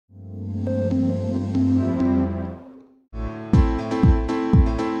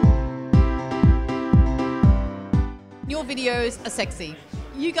videos are sexy.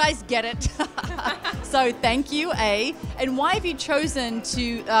 You guys get it. So thank you, A. And why have you chosen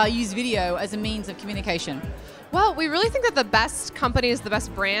to use video as a means of communication? Well, we really think that the best companies, the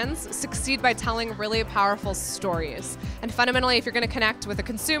best brands, succeed by telling really powerful stories. And fundamentally, if you're going to connect with a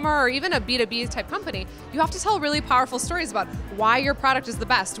consumer or even a B2B type company, you have to tell really powerful stories about why your product is the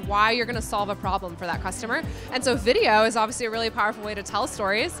best, why you're going to solve a problem for that customer. And so video is obviously a really powerful way to tell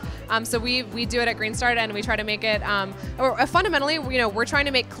stories. So we do it at GreenStart, and we try to make it, fundamentally, we're trying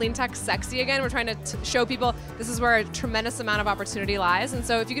to make clean tech sexy again. We're trying to show people this is where a tremendous amount of opportunity lies. And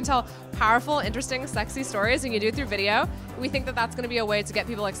so if you can tell powerful, interesting, sexy stories and you do it through video, we think that that's going to be a way to get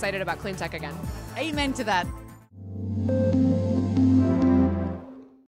people excited about clean tech again. Amen to that.